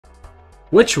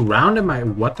Which round am I?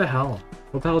 What the hell?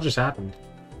 What the hell just happened?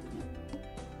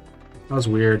 That was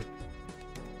weird.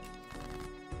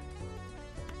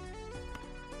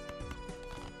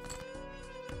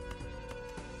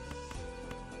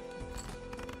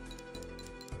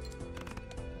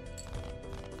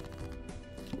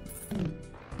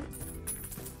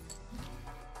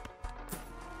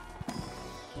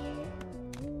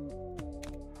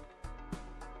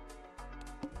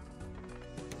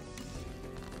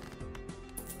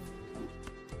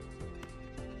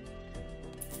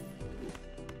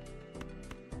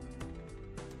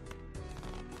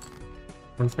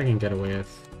 I wonder if I can get away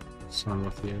with some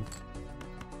with you.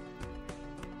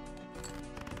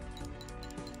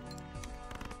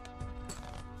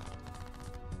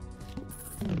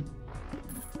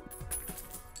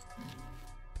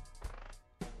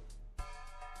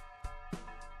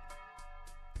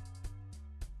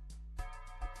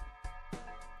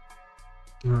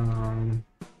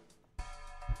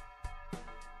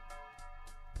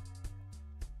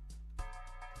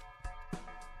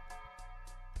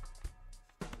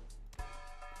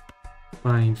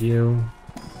 Find you.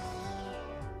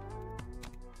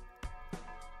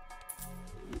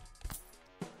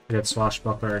 I got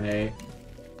swashbuckler and 8.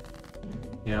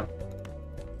 Yep.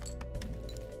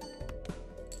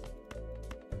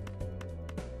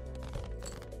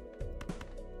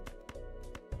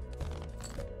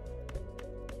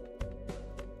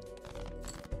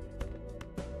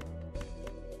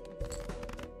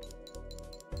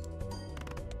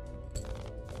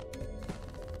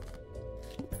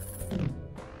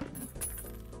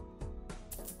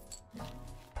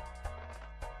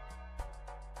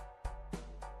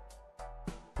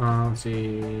 Let's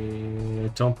see.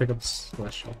 Don't pick up the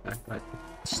celestial pack, but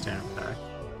stand pack.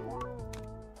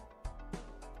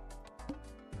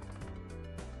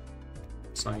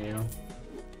 It's on you.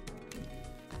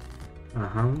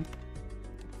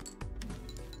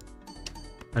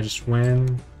 I just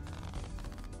win.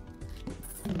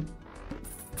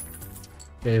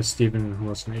 Okay, Steven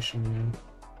hallucination. Yeah.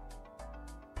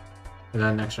 And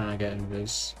then next round I get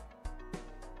invis.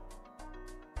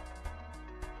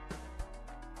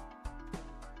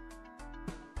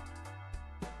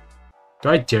 Do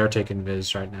I dare take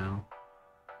invis right now?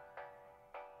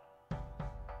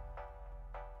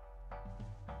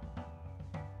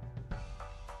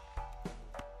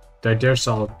 Do I dare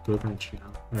solid blueprints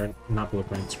now? Or not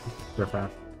blueprints,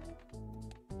 riff-raff.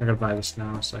 I gotta buy this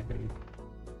now so I can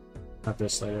have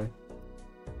this later.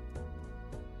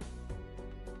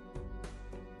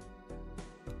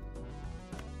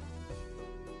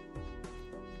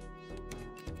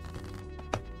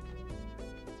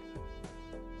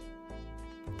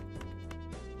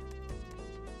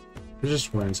 It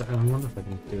just wins. I wonder if I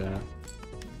can do that.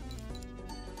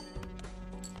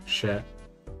 Shit.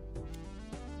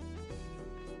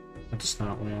 That does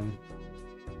not win.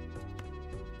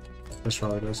 This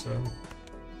probably does though.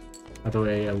 Either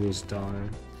way, I lose $1.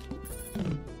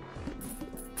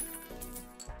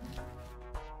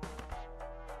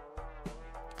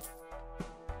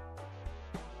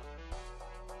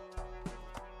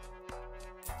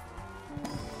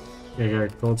 Yeah, I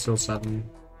got gold seal 7.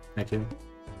 Thank you.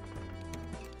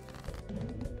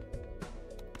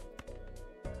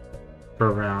 Per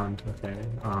round, okay.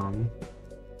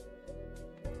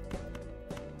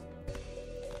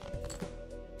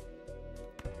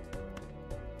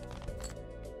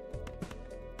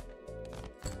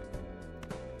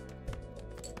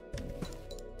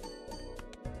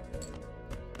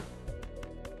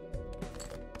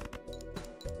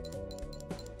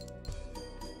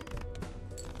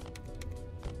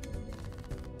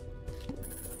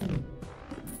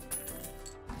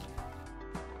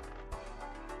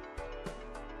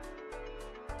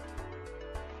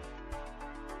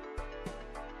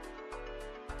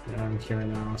 Yeah, I'm here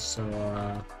now, so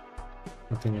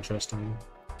nothing interesting.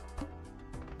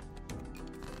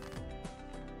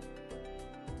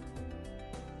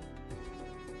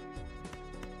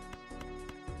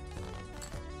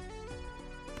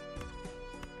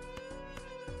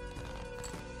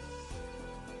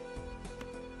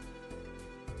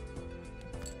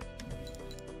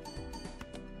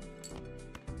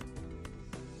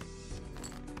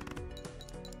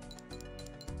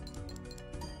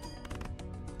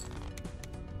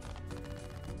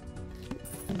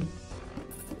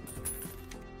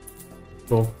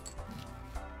 Cool.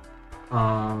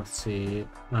 Let's see.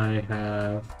 I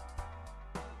have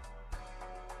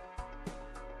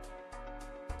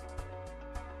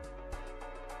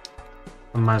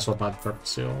I might as well buy the purple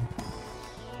seal.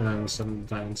 And then some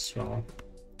diamonds as well.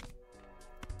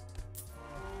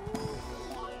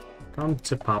 Come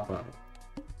to Papa.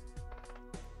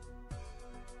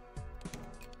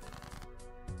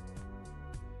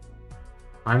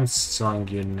 I'm selling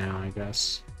you now, I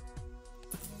guess.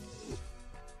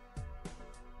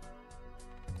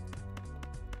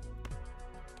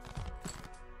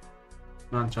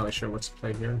 Not entirely sure what's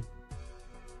played here.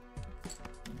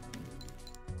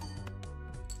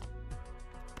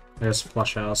 There's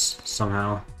Flush House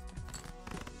somehow.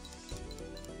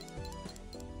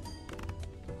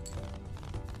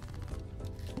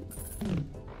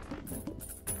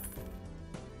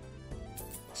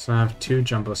 So I have 2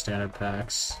 jumbo standard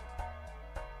packs.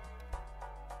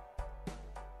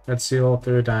 Let's seal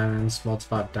 3 diamonds,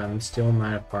 multiply diamonds, steal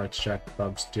 9 of parts, jack of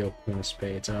clubs, steal queen of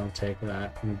spades. I don't take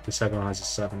that. And the second one has a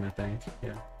 7, I think.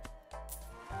 Yeah.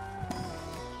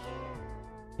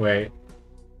 Wait.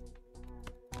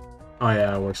 Oh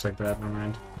yeah, it works like that. Never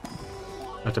mind.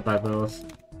 I have to buy both.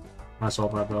 Might as well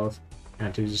buy both.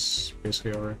 Ante's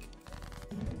basically over.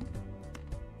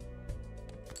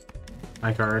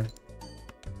 High card.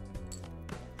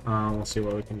 We'll see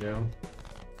what we can do.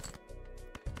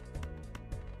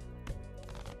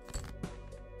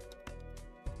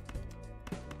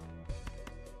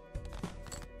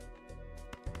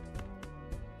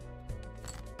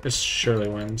 This surely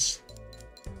wins.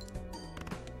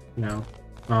 No.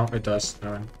 Oh, it does.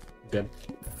 Alright. Good.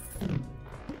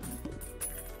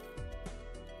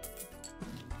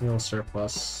 Real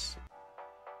surplus.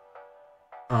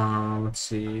 Let's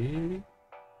see.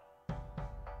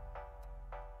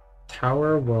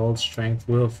 Tower, World, Strength,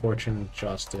 Wheel of Fortune,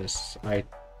 Justice. I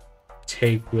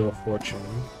take Wheel of Fortune.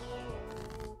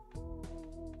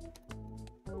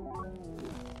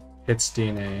 Hits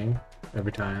DNA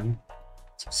every time.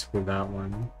 Specifically that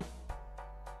one.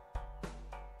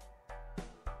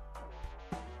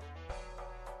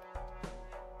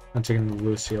 I'm taking the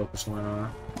Lucille because why not?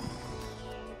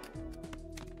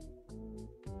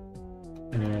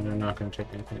 And I'm not going to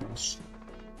take anything else.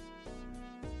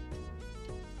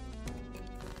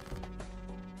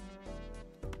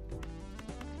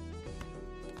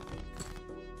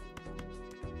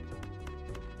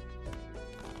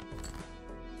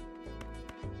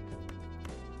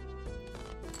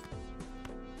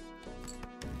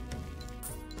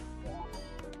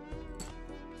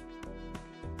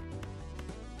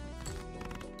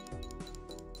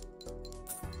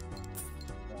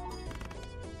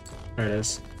 There it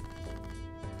is.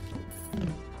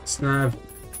 It's not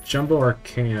Jumbo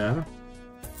Arcana.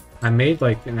 I made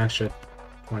like an extra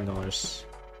 $20.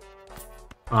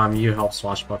 You help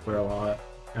Swashbuckler a lot,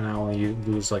 and I only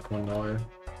lose like $1.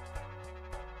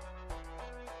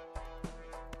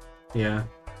 Yeah.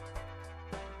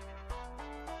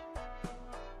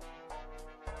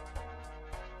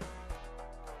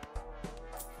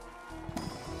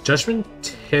 Judgment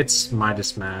hits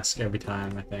Midas Mask every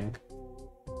time, I think.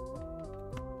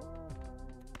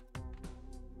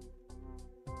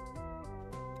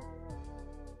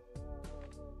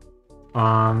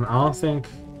 I don't think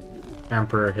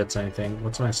Emperor hits anything.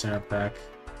 What's my standard pack?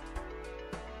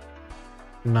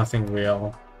 Nothing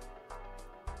real.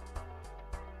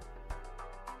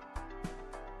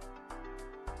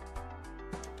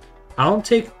 I don't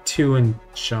take 2 in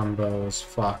Jumbos.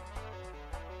 Fuck.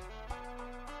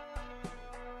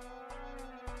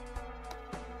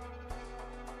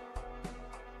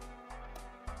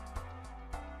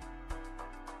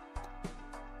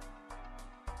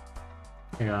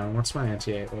 Hang on, what's my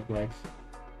ante-8 look like?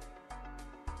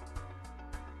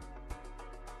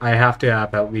 I have to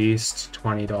have at least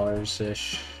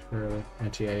 $20-ish for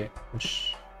ante-8,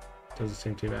 which doesn't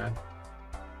seem too bad.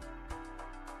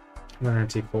 I'm on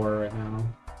ante-4 right now,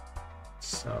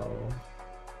 so...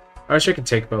 I wish I could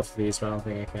take both of these, but I don't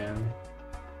think I can.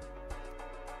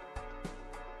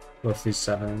 Both these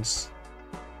 7s.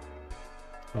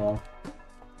 Oh.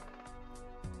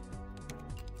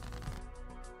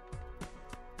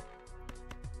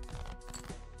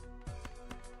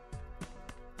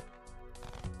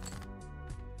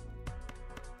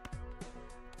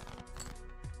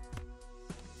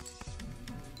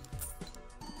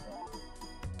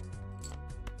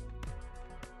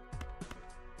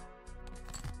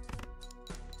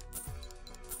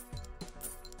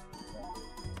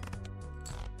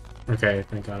 Okay,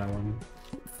 thank God I won.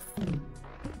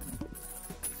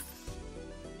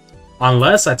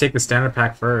 Unless I take the standard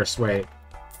pack first. Wait.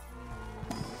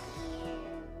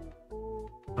 Oh,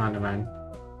 never mind.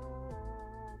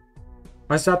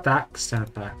 Why is that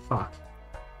standard pack? Fuck.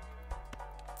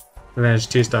 And then there's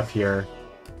 2 stuff here.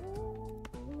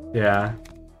 Yeah.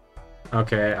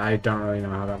 Okay, I don't really know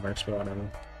how that works, but whatever.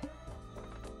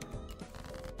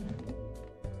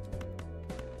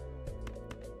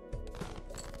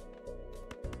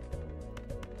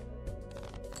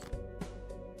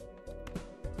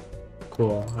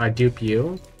 cool. I dupe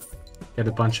you. Get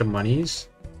a bunch of monies.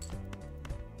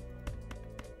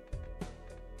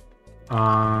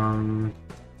 I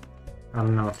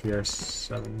don't know if you're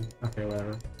 7. Okay,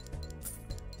 whatever.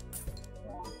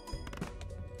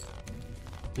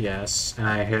 Yes, and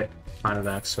I hit final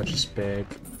X, which is big.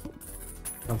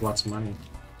 I have lots of money.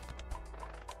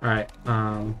 Alright,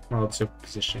 relative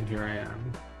position, here I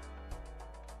am.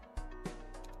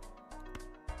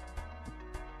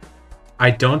 I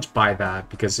don't buy that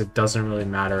because it doesn't really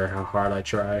matter how hard I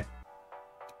try.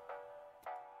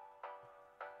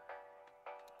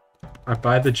 I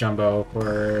buy the jumbo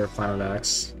for final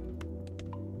X.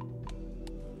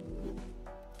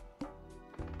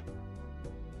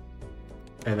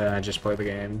 And then I just play the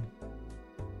game.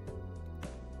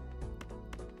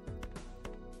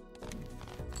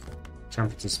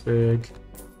 Temperature is big.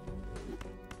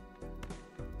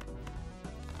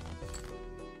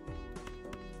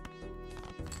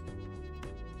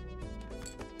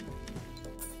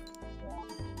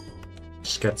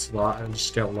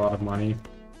 Just get a lot of money.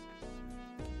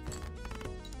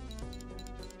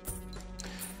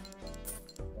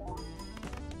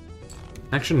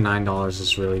 Extra $9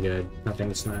 is really good. I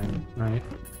think it's 9, right?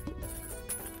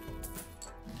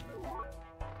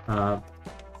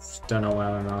 Don't know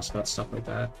why my mouse got stuff like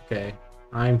that. Okay,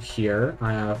 I'm here.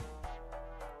 I have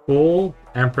full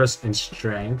Empress in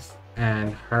strength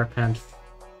and Hierophant.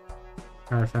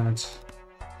 Empress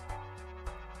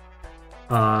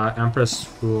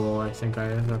Fool. I think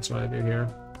that's what I do here.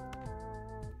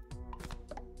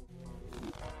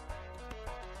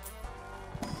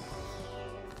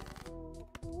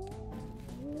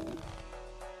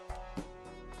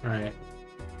 Alright,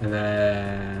 and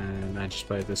then I just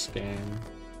play this game.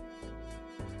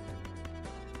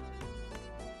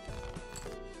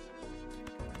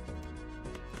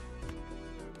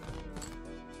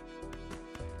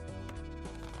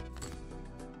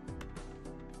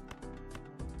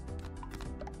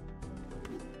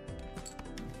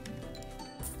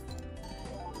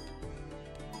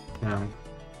 Yeah,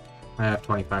 I have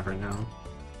 25 right now.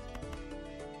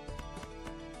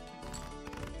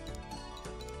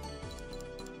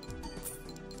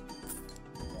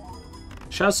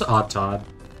 Shouts to Odd Todd.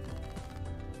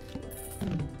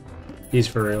 He's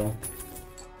for real.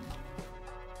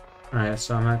 Alright,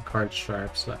 so I'm at card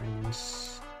sharp, so that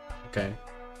means... Okay.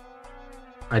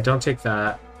 I don't take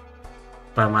that,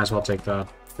 but I might as well take the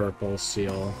purple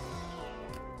seal.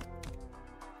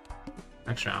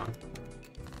 Next round.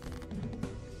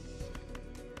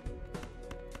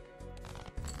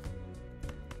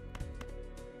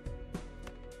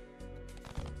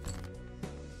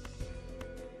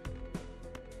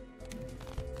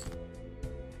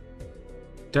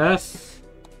 Death.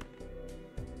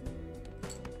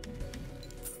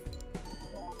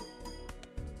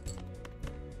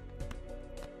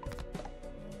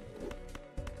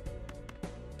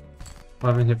 I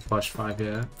haven't hit flush 5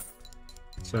 yet,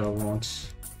 so it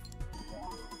won't.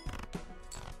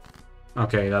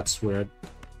 Okay, that's weird.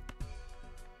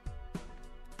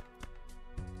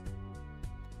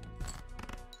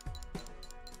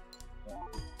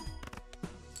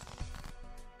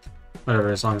 Whatever,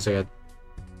 as long as I get.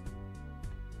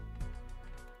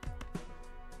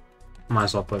 Might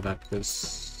as well play that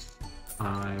because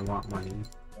I want money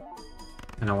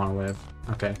and I want to live.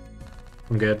 Okay,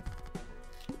 I'm good.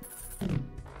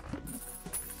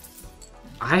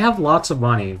 I have lots of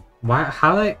money. Why?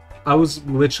 How? I was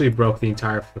literally broke the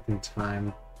entire fucking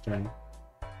time. During.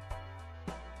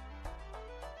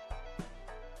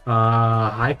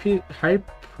 High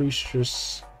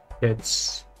Priestess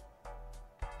hits.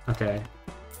 Okay.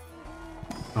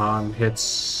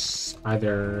 Hits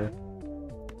either.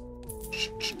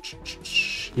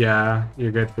 Yeah,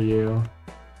 you're good for you.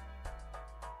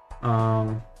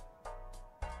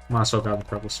 Might as well grab the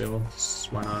purple seal.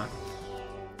 Why not?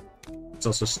 It's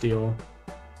also steel.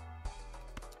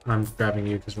 I'm grabbing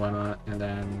you because why not? And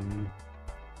then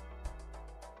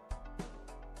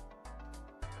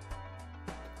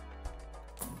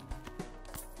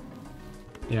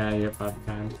yeah, you're 5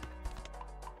 kind.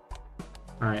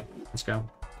 Alright, let's go.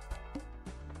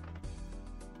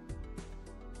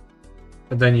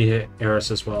 But then you hit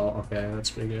Eris as well. Okay, that's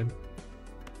pretty good.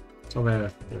 So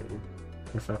the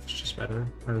FF is just better.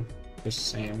 Or just the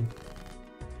same.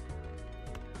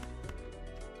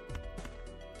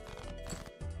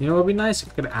 You know what would be nice if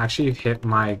I could actually hit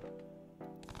my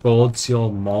gold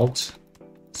seal malt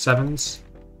 7s?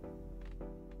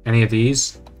 Any of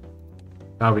these?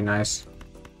 That would be nice.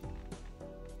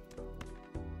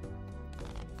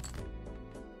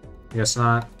 I guess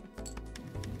not.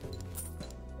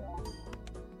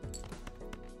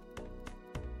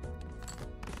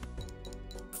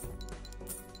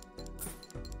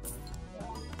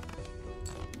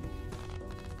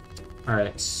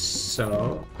 Alright,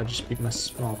 so I just beat my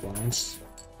small blinds.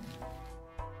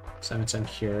 7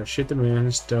 here. Shoot the moon,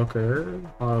 Stoker,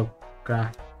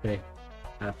 holographic,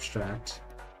 abstract.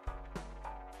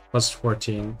 Plus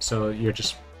 14, so you're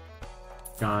just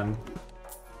gone.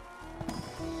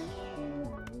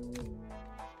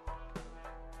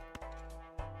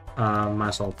 Might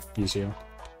as well use you.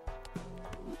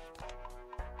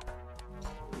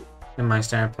 And my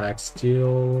standard pack,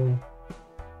 Steel,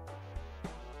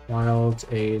 Wild,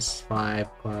 Ace,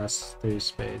 5, Class, 3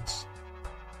 Spades.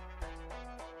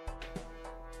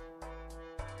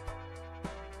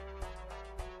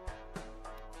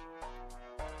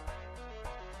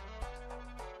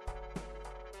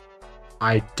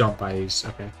 I don't buy these,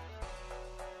 okay.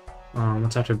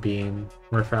 What's after Beam?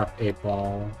 Riffraff, 8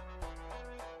 Ball,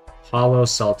 Hollow,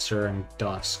 Seltzer, and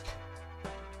Dusk.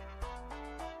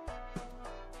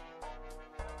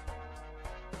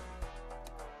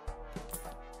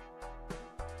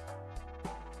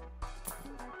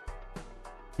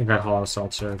 I think I Hollow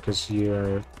Seltzer because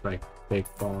you're like big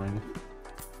bowling.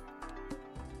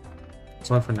 It's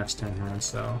only for next 10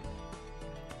 hands though.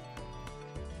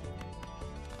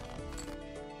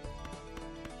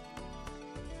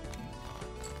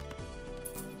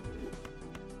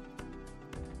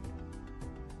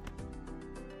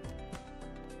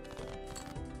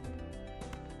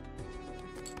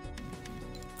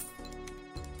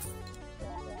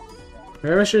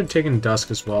 Maybe I should have taken Dusk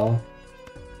as well.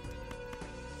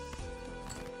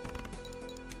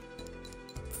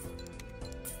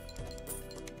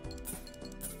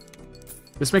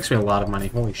 This makes me a lot of money,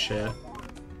 holy shit.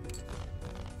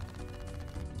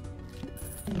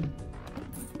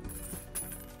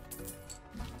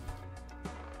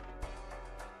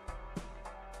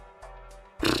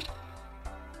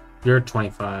 You're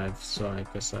 25, so I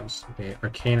guess that's okay.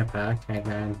 Arcana pack,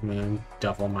 Hangman, Moon,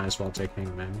 Devil, might as well take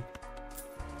Hangman.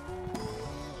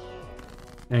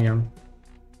 Hang him.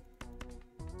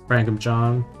 Frank him,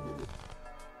 John.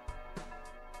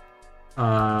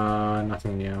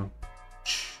 Nothing new.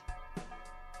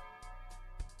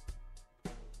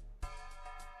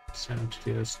 Send to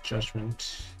do this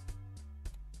judgment.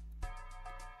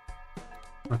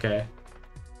 Okay.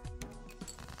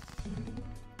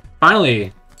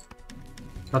 Finally!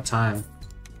 About time.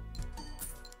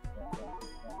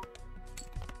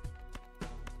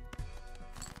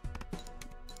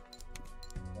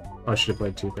 Oh, I should have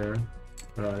played 2 there.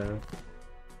 Whatever.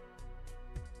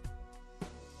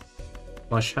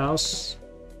 Flush House.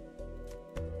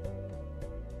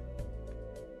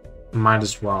 Might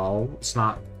as well. It's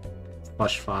not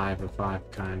Flush 5 or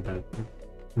 5 kind, but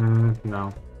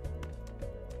no.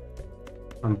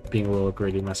 I'm being a little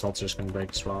greedy. My Seltzer's gonna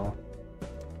break as well.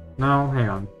 No, hang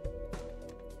on.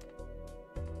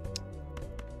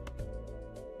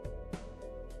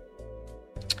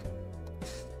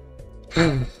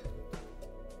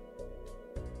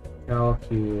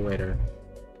 Calculator.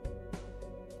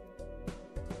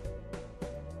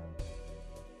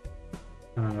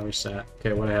 Reset.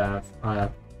 Okay, what do I have? I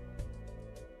have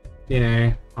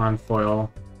DNA on foil.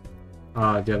 The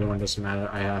other one doesn't matter.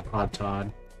 I have Odd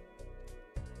Todd.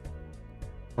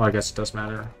 Well, I guess it does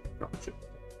matter. Oh, shit.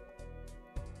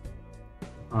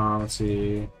 Let's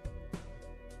see.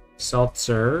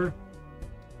 Seltzer.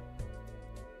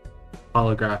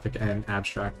 Holographic and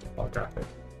abstract holographic.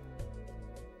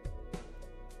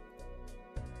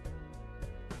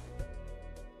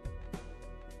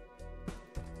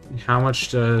 How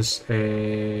much does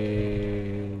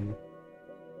a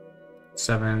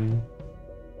 7?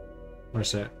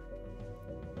 Where's it?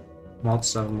 Malt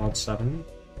 7, Malt 7.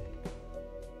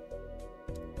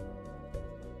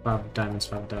 5 diamonds,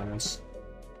 5 diamonds.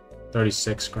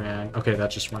 36 grand. Okay, that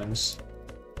just wins.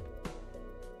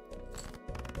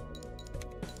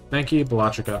 Thank you,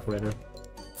 Belatric Calculator.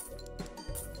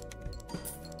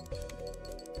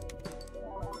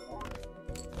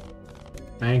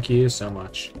 Thank you so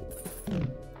much.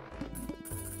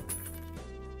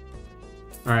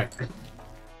 Alright.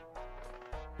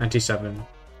 97.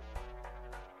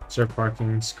 Sir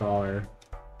Parking Scholar.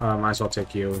 Might as well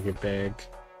take you, you're big.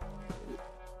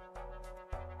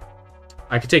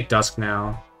 I could take Dusk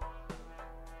now.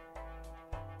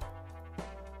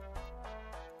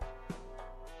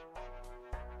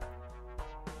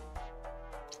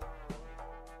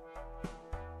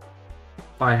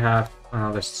 If I have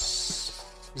another,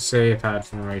 say if I had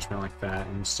an arrangement like that,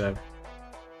 instead of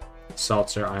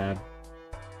Seltzer, I had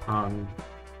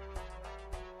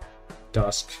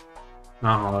Dusk.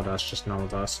 Not Hollow Dusk, just normal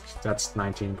Dusk. That's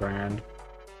 19 grand.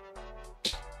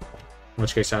 In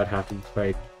which case I'd have to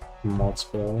play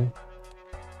multiple.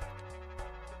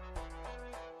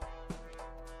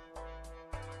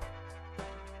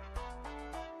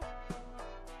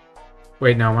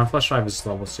 Wait, no, my flush 5 is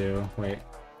level 2. Wait.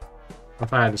 What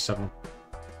if I had a 7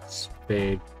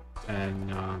 spade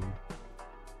and, I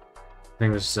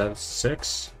think this is at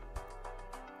 6?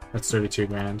 That's 32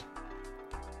 grand.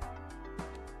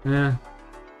 Yeah.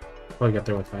 Probably get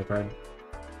there with 5 card.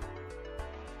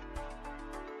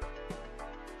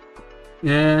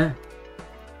 Yeah.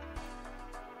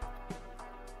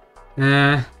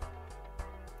 Yeah.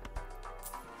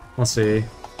 We'll see.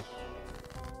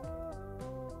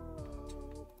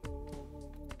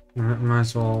 Might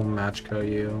as well match code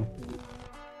you.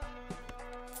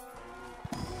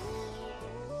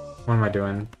 What am I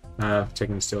doing?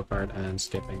 Taking the steel card and then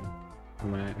skipping.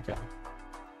 Okay.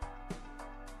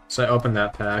 So I opened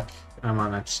that pack. I'm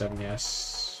on X7,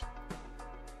 yes.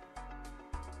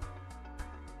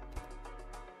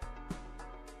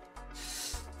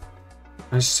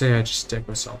 I say I just stick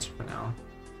with Seltzer for now.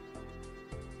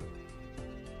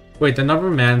 Wait, the number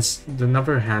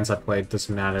of hands I played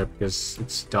doesn't matter because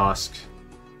it's dusk.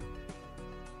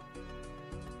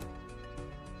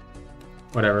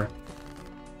 Whatever.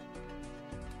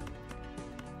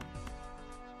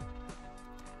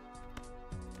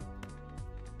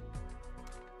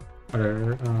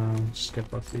 Whatever. Skip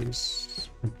both these.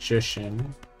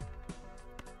 Magician.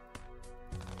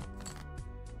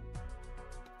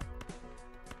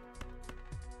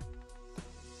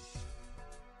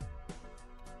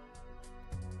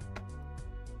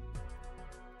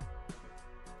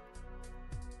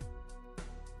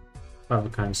 Five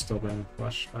of Kind's still been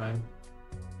flush 5.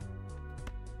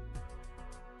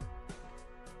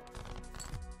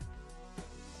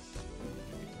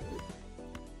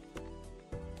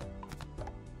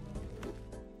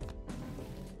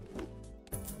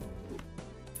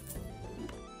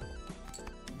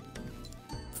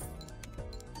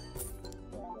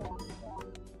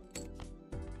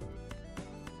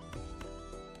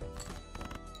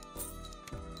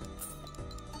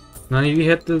 None of you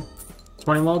hit the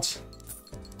 20 mults?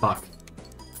 Fuck.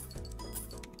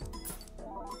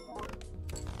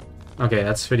 Okay,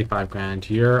 that's 55 grand.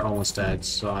 You're almost dead,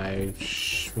 so I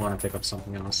want to pick up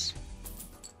something else.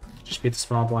 Just beat the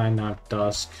small blind, not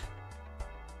dusk.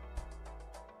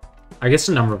 I guess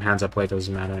the number of hands I play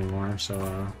doesn't matter anymore,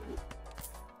 so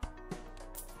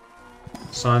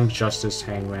Sun, Justice,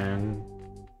 Hangman,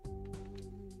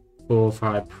 Fool,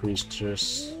 High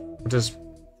Priestess. What does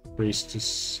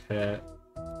Priestess hit?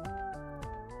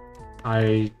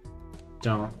 I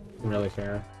don't really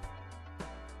care.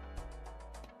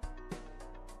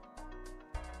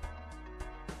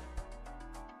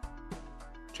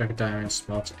 Check a diamond,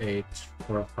 smelt 8,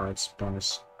 4 parts,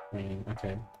 bonus green.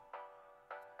 Okay.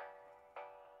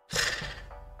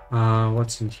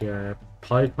 What's in here?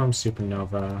 Polychrome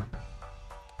Supernova.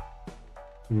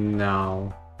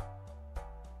 No.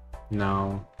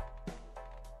 No.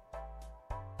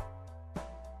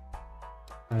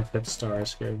 5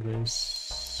 stars,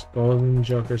 Graves. Golden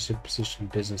Joker, Superstition,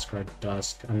 Business Card,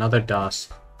 Dusk. Another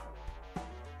Dusk.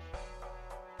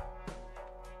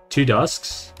 2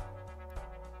 Dusks?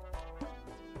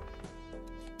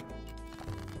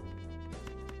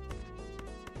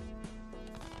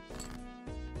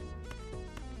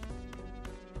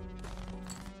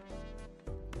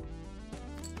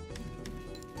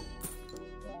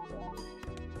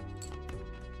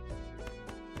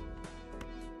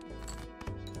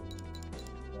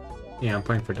 Yeah, I'm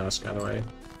playing for Dusk, by the way.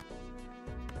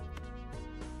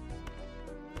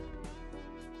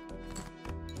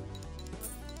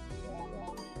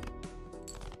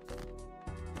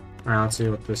 Alright, let's see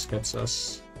what this gets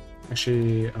us.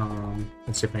 Actually,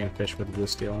 let's see if I can fish with blue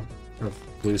steel. Or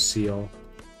blue seal.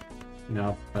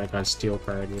 No, but I got a steel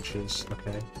card, which is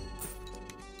okay.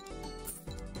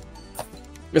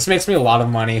 This makes me a lot of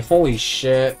money. Holy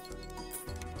shit.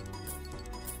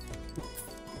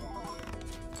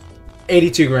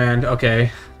 82 grand,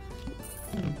 okay.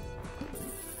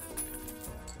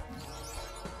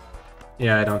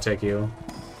 Yeah, I don't take you.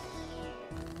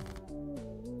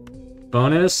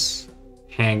 Bonus,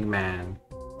 Hangman.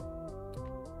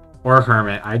 Or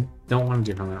Hermit. I don't want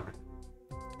to do Hermit.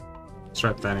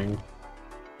 Start thinning.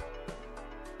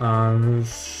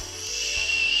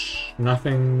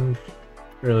 Nothing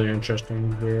really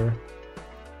interesting here.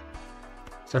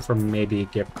 Except for maybe a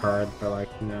gift card, but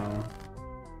like, no.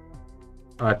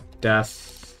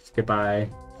 Death. Goodbye.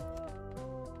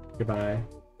 Goodbye.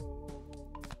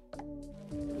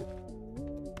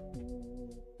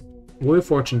 Wheel of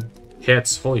Fortune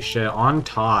hits. Holy shit. On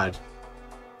Todd.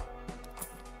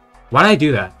 Why did I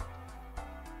do that?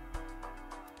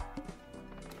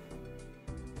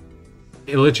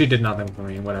 It literally did nothing for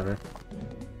me. Whatever.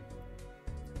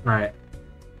 Alright.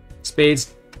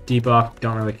 Spades. Debuff.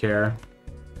 Don't really care.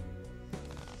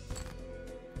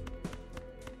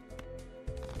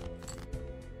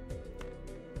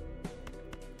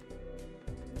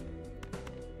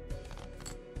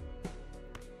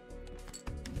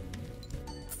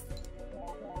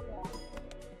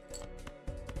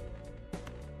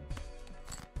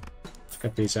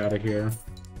 Get these out of here.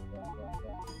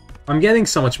 I'm getting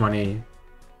so much money.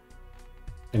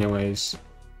 Anyways.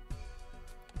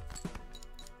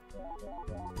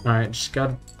 Alright, just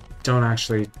got... Don't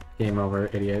actually game over,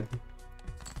 idiot.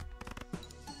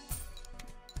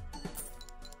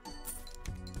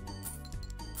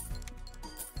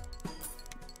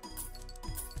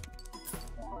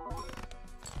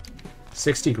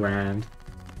 $60 grand.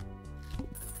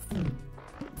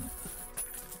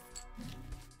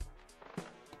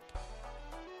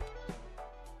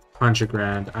 $100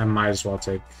 grand. I might as well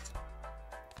take...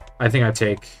 I think I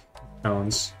take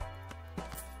Owens.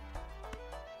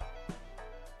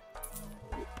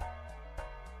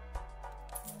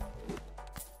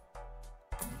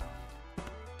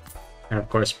 And of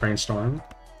course, Brainstorm.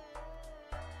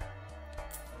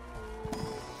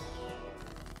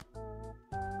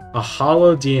 A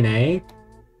hollow DNA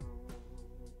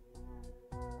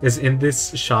is in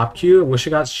this shop queue. I wish I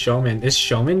got Showman. Is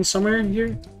Showman somewhere in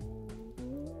here?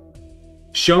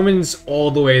 Showman's all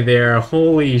the way there.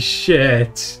 Holy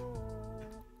shit.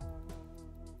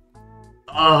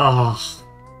 Oh.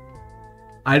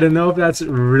 I don't know if that's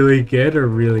really good or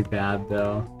really bad,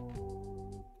 though.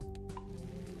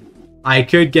 I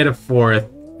could get a 4th.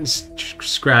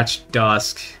 Scratch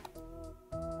Dusk.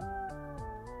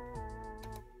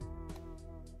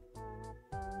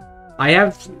 I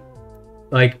have,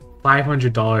 like,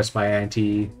 $500 by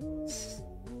ante.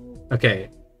 Okay.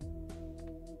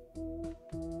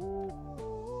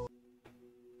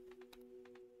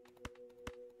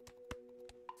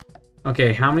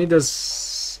 Okay, how many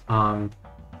does, 5,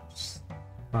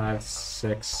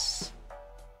 6...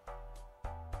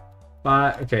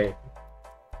 5, okay.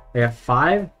 We have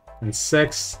 5, then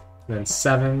 6, then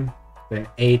 7, then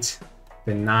 8,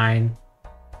 then 9,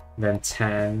 then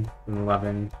 10, then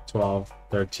 11, 12,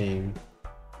 13.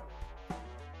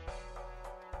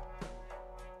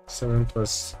 7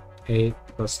 plus 8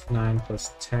 plus 9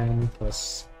 plus 10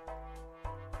 plus...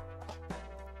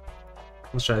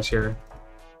 Let's try this here.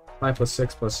 5 plus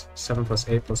 6 plus 7 plus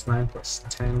 8 plus 9 plus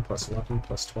 10 plus 11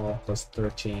 plus 12 plus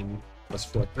 13 plus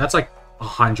 4. That's like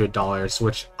 $100,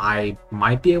 which I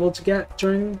might be able to get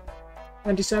during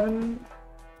 97.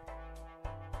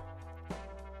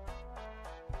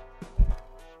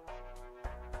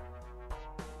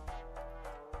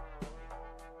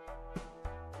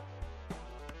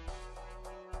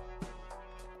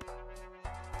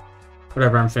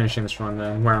 Whatever, I'm finishing this run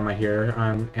then. Where am I here?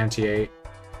 I'm ante 8.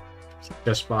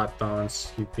 Just bought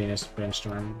Bones, Venus,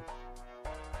 Brainstorm.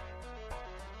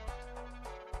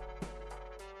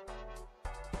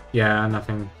 Yeah,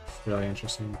 nothing really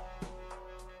interesting.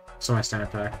 So my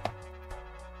standard pack.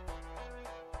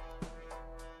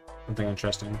 Something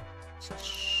interesting. So,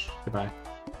 goodbye.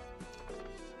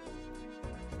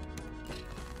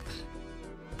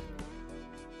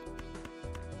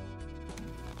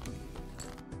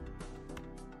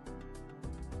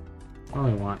 I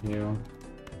only want you.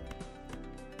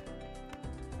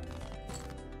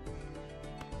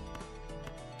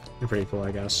 You're pretty cool,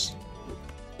 I guess.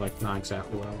 Like, not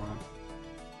exactly what I want.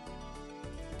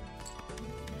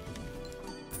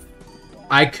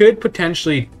 I could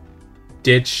potentially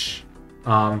ditch,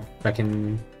 back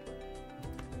in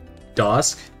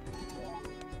Dusk.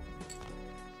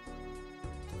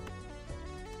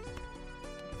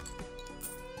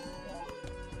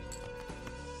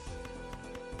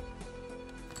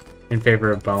 In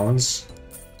favor of Bones.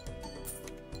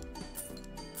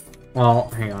 Well,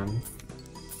 hang on.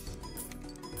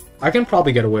 I can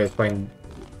probably get away with playing...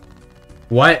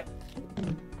 What?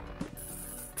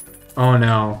 Oh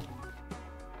no.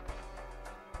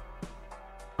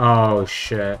 Oh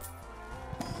shit.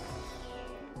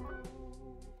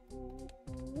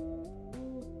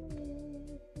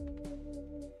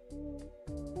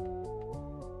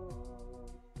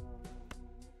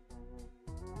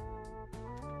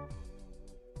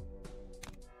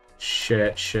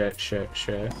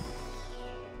 Shit.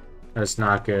 That's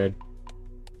not good.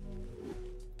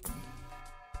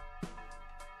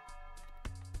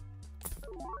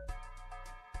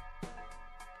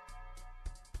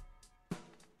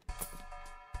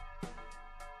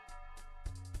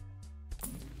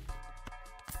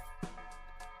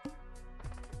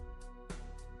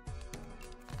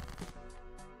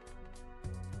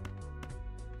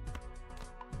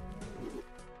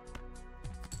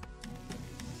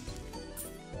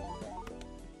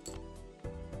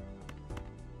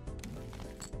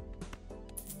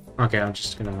 Okay, I'm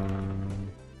just gonna...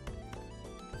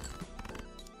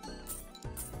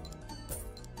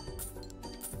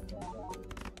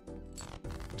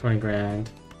 $20 grand.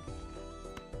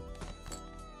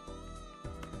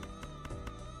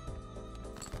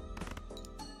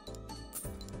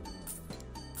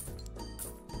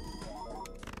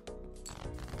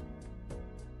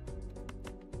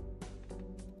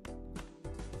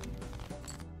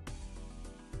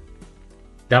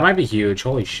 That might be huge.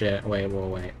 Holy shit. Wait,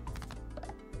 wait.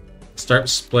 Start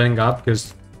splitting up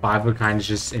because 5 of a kind is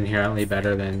just inherently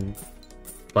better than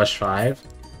plus 5.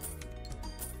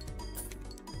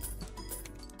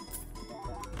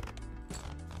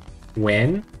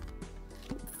 Win?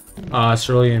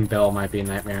 Cerulean Bell might be a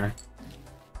nightmare.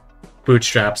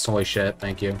 Bootstraps, holy shit,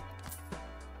 thank you.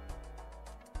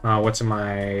 What's in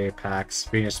my packs?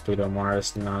 Venus, Pluto,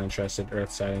 Mars, not interested.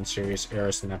 Earth, Saturn, Sirius,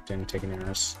 Eris, Neptune, taking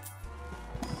Eris.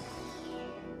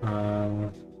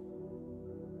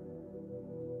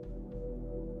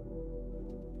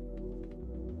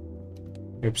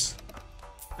 Oops.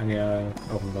 I need to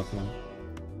open both of them.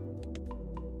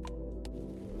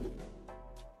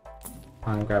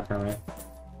 I'm grab permit.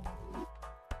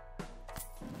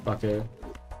 Fuck it.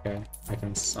 Okay, I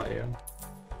can sell you.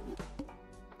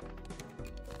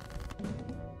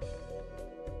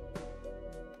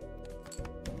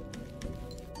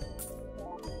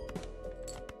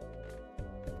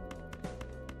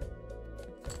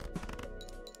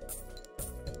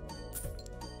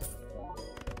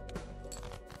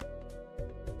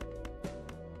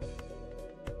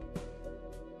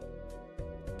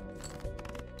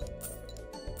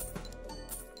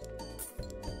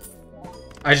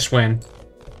 I just win.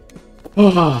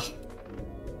 Oh.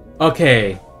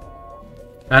 Okay.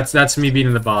 That's me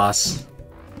beating the boss.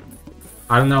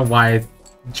 I don't know why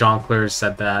Jonkler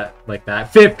said that like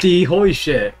that. 50! Holy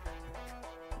shit.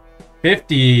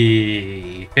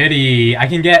 50! Fiddy! I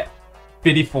can get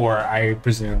 54, I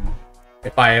presume.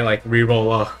 If I like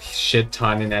reroll a shit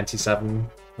ton in Ante 7,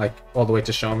 like all the way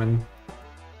to Showman.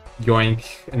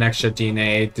 Yoink, an extra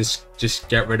DNA, just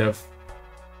get rid of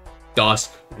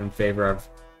Dusk in favor of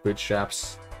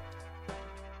Bootstraps.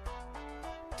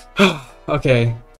 Okay.